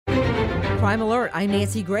Crime Alert, I'm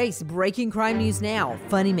Nancy Grace. Breaking crime news now.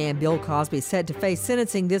 Funny man Bill Cosby is set to face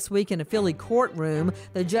sentencing this week in a Philly courtroom.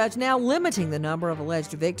 The judge now limiting the number of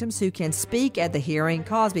alleged victims who can speak at the hearing.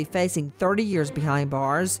 Cosby facing 30 years behind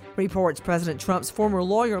bars. Reports President Trump's former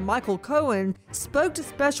lawyer Michael Cohen spoke to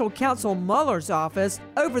special counsel Mueller's office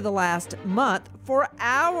over the last month for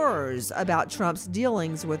hours about Trump's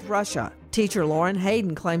dealings with Russia. Teacher Lauren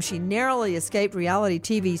Hayden claims she narrowly escaped reality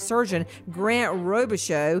TV surgeon Grant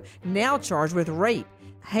Robichaux, now charged with rape.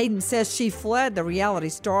 Hayden says she fled the reality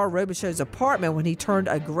star Robichaux's apartment when he turned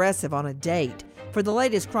aggressive on a date. For the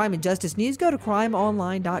latest crime and justice news, go to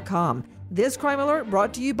crimeonline.com. This Crime Alert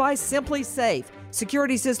brought to you by Simply Safe.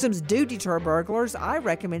 Security systems do deter burglars. I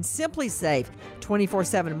recommend Simply Safe.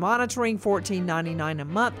 24/7 monitoring, $14.99 a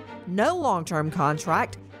month. No long-term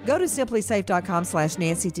contract. Go to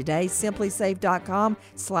simplysafe.com/Nancy today,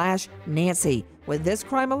 simplysafe.com/Nancy. With this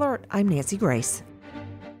Crime Alert, I'm Nancy Grace.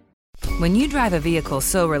 When you drive a vehicle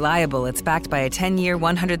so reliable it's backed by a 10-year,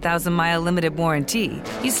 100,000-mile limited warranty,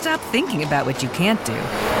 you stop thinking about what you can't do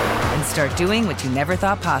and start doing what you never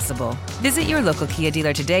thought possible. Visit your local Kia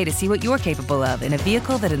dealer today to see what you're capable of in a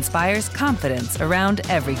vehicle that inspires confidence around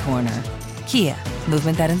every corner. Kia,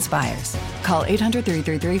 movement that inspires. Call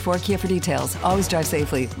 800-333-4KIA for details. Always drive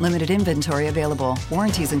safely. Limited inventory available.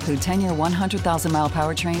 Warranties include 10-year 100,000-mile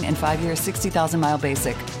powertrain and 5-year 60,000-mile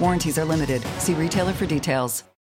basic. Warranties are limited. See retailer for details.